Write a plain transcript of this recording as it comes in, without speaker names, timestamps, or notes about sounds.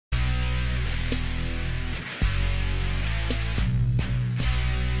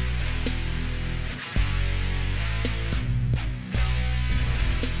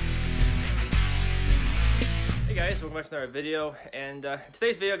welcome back to another video. And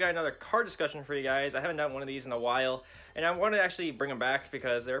today's video, I got another card discussion for you guys. I haven't done one of these in a while, and I wanted to actually bring them back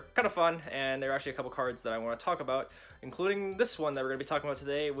because they're kind of fun, and there are actually a couple cards that I want to talk about, including this one that we're going to be talking about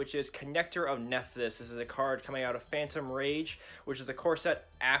today, which is Connector of Nephthys. This is a card coming out of Phantom Rage, which is the core set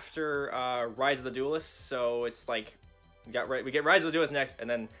after Rise of the Duelist. So it's like we get Rise of the Duelist next, and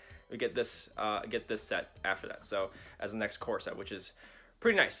then we get this set after that. So as the next core set, which is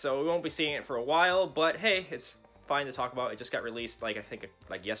pretty nice. So we won't be seeing it for a while, but hey, it's fine to talk about. It just got released I think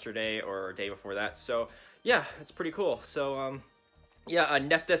yesterday or a day before that. So yeah, it's pretty cool. So yeah,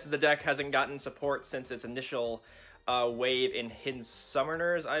 Nephthys, the deck hasn't gotten support since its initial wave in Hidden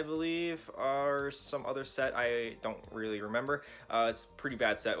Summoners, I believe, or some other set. I don't really remember. It's a pretty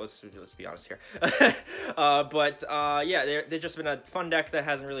bad set. Let's be honest here. But yeah, they've just been a fun deck that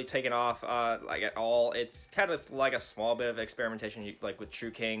hasn't really taken off like at all. It's kind of like a small bit of experimentation, like with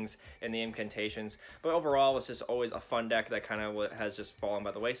True Kings and the incantations. But overall, it's just always a fun deck that kind of has just fallen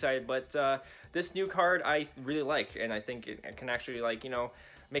by the wayside. But this new card I really like, and I think it can actually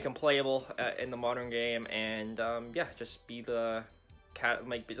make them playable in the modern game, and yeah, just be the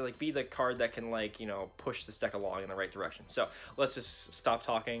be the card that can push this deck along in the right direction. So let's just stop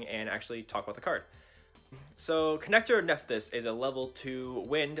talking and actually talk about the card. So Connector of Nephthys is a level 2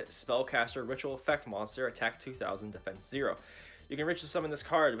 wind spellcaster ritual effect monster, attack 2000, defense 0. You can ritual summon this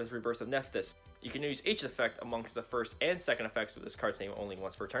card with Rebirth of Nephthys. You can use each effect amongst the first and second effects with this card's name only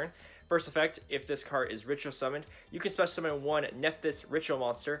once per turn. First effect, if this card is ritual summoned, you can special summon one Nephthys ritual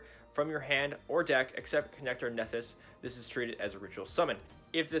monster from your hand or deck except Connector Nephthys. This is treated as a ritual summon.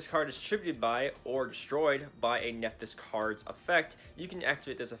 If this card is tributed by or destroyed by a Nephthys card's effect, you can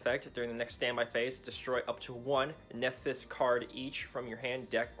activate this effect during the next standby phase. Destroy up to one Nephthys card each from your hand,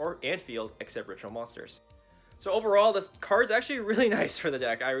 deck, and field except ritual monsters. So overall, this card's actually really nice for the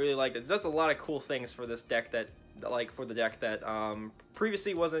deck. I really like it. It does a lot of cool things for this deck that,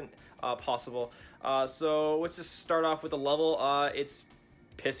 previously wasn't possible. So let's just start off with the level. It's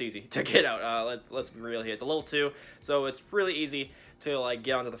piss easy to get out. Let's be real here. It's a level 2, so it's really easy to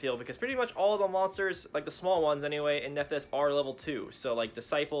get onto the field because pretty much all the monsters, the small ones anyway, in Nephthys are level 2. So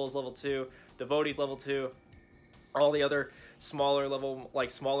Disciples level 2, Devotees level 2, all the other smaller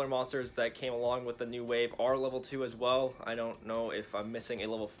monsters that came along with the new wave are level 2 as well. I don't know if I'm missing a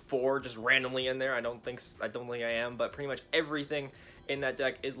level 4 just randomly in there. I don't think I am, but pretty much everything in that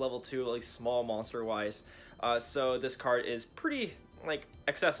deck is level 2, at least small monster wise. So this card is pretty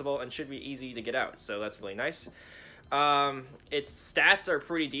accessible and should be easy to get out. So that's really nice. Its stats are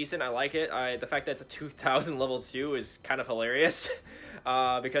pretty decent. I like it. The fact that it's a 2000 level 2 is kind of hilarious.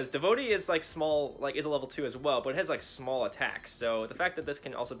 Because Devotee is small, is a level 2 as well, but it has small attacks. So the fact that this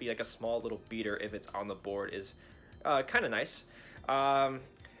can also be a small little beater if it's on the board is kind of nice.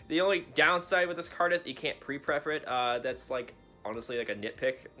 The only downside with this card is you can't pre-prep it. That's honestly a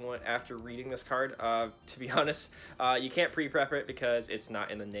nitpick after reading this card. To be honest, you can't pre-prep it because it's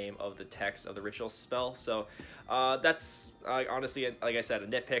not in the name of the text of the ritual spell. So that's honestly, like I said, a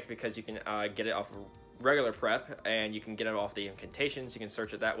nitpick because you can get it off of regular prep, and you can get it off the incantations. You can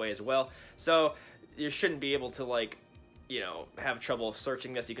search it that way as well. So you shouldn't be able to have trouble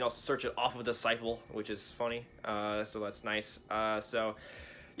searching this. You can also search it off of Disciple, which is funny. So that's nice. So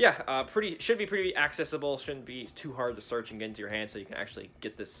yeah, should be pretty accessible. Shouldn't be too hard to search and get into your hand, so you can actually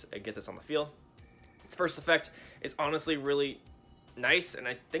get this on the field. Its first effect is honestly really nice, and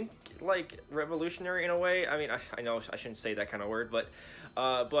I think revolutionary in a way. I mean, I know I shouldn't say that kind of word, but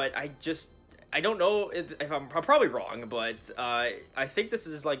I don't know if I'm probably wrong, but I think this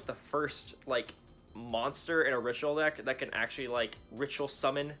is the first monster in a ritual deck that can actually ritual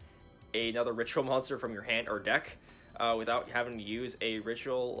summon another ritual monster from your hand or deck without having to use a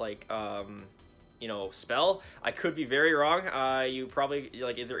ritual spell. I could be very wrong. You probably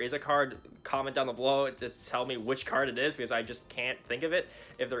if there is a card, comment down below to tell me which card it is, because I just can't think of it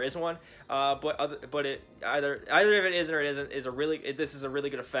if there is one. But either if it isn't or it isn't this is a really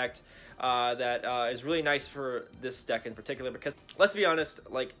good effect that is really nice for this deck in particular, because let's be honest,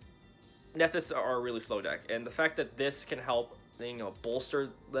 Nephthys are a really slow deck, and the fact that this can help bolster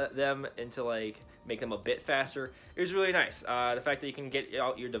them into make them a bit faster is really nice. The fact that you can get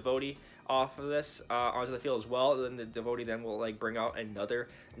out your Devotee off of this onto the field as well, then the Devotee then will bring out another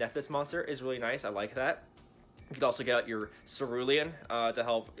Nephthys monster is really nice. I like that. You could also get out your Cerulean to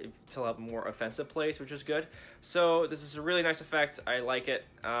help more offensive plays, which is good. So this is a really nice effect. I like it.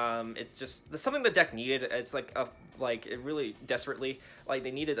 It's just something the deck needed. It's it really desperately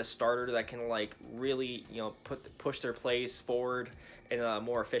they needed a starter that can really push their plays forward in a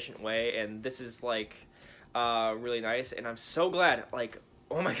more efficient way, and this is really nice. And I'm so glad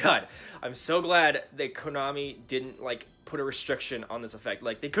oh my god, I'm so glad that Konami didn't, like, put a restriction on this effect.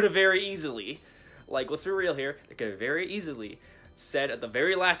 Like, they could have very easily, like, let's be real here, they could have very easily said at the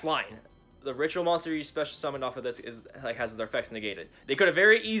very last line, the ritual monster you special summoned off of this is, like, has their effects negated. They could have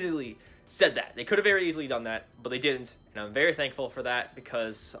very easily said that. They could have very easily done that, but they didn't, and I'm very thankful for that,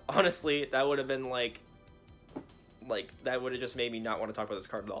 because, honestly, that would have been, like, that would have just made me not want to talk about this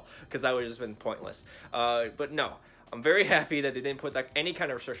card at all, because that would have just been pointless. But no, I'm very happy that they didn't put, like, any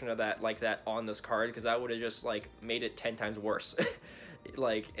kind of restriction of that, like that, on this card, because that would have just, like, made it 10 times worse,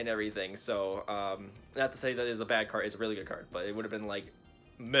 like, and everything. So, not to say that it's a bad card, it's a really good card, but it would have been, like,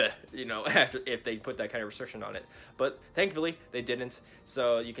 meh, you know, after if they put that kind of restriction on it. But thankfully, they didn't,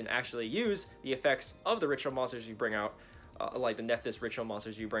 so you can actually use the effects of the ritual monsters you bring out, like the Nephthys ritual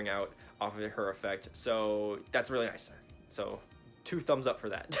monsters you bring out off of her effect. So that's really nice. So 2 thumbs up for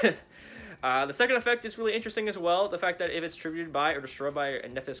that. The second effect is really interesting as well. The fact that if it's tributed by or destroyed by a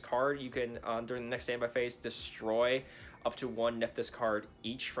Nephthys card, you can, during the next standby phase, destroy up to 1 Nephthys card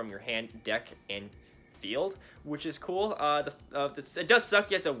each from your hand, deck, and field, which is cool. It does suck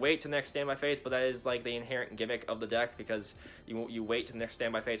you have to wait to the next standby phase, but that is, like, the inherent gimmick of the deck, because you wait to the next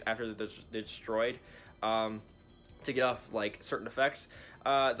standby phase after they're destroyed, to get off, like, certain effects.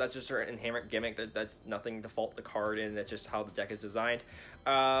 That's just an inherent gimmick. That's nothing to fault the card in. That's just how the deck is designed.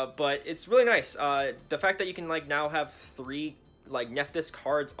 But it's really nice. The fact that you can, like, now have 3, like, Nephthys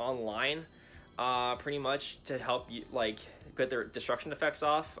cards online, pretty much to help you, like, get their destruction effects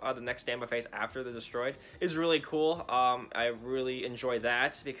off the next standby phase after they're destroyed is really cool. I really enjoy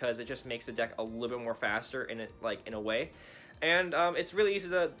that, because it just makes the deck a little bit more faster in a way. And it's really easy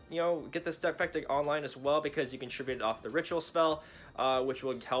to, you know, get this effect online as well, because you can tribute it off the ritual spell, which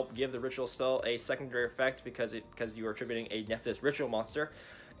will help give the ritual spell a secondary effect, because you are tributing a Nephthys ritual monster.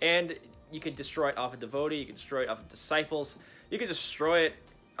 And you can destroy it off of Devotee, you can destroy it off of Disciples, you can destroy it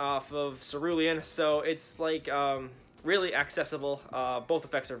off of Cerulean, so it's, like, really accessible. Both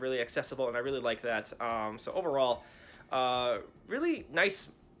effects are really accessible, and I really like that. So overall, really nice,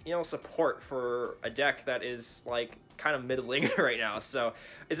 you know, support for a deck that is, like, kind of middling right now. So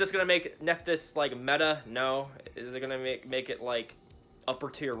is this gonna make Nephthys, like, meta? No. Is it gonna make it, like,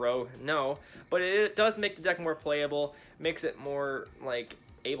 upper tier rogue? No. But it does make the deck more playable, makes it more, like,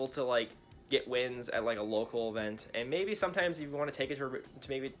 able to, like, get wins at, like, a local event, and maybe sometimes if you want to take it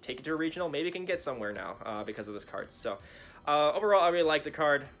to a regional, maybe it can get somewhere now, because of this card. So overall, I really like the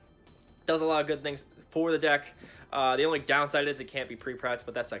card. Does a lot of good things for the deck. The only downside is it can't be pre-prepped,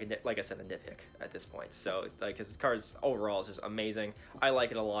 but that's, like I said, a nitpick at this point. So, like, because this card overall is just amazing. I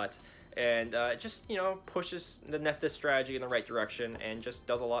like it a lot, and it just, you know, pushes the Nephthys strategy in the right direction, and just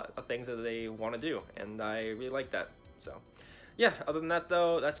does a lot of things that they want to do, and I really like that. So yeah, other than that,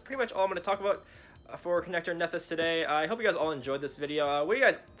 though, that's pretty much all I'm going to talk about for Connector Nephthys today. I hope you guys all enjoyed this video. What do you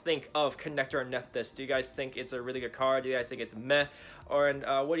guys think of Connector Nephthys? Do you guys think it's a really good card? Do you guys think it's meh? Or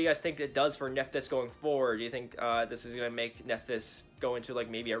what do you guys think it does for Nephthys going forward? Do you think this is going to make Nephthys go into, like,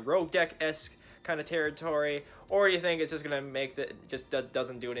 maybe a rogue deck-esque kind of territory? Or do you think it's just going to make it just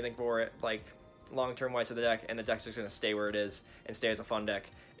doesn't do anything for it, like, long-term wise to the deck, and the deck's just going to stay where it is and stay as a fun deck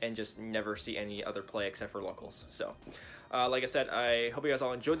and just never see any other play except for locals? So like I said, I hope you guys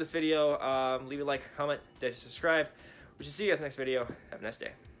all enjoyed this video. Leave a like, comment, subscribe. We should see you guys next video. Have a nice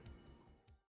day.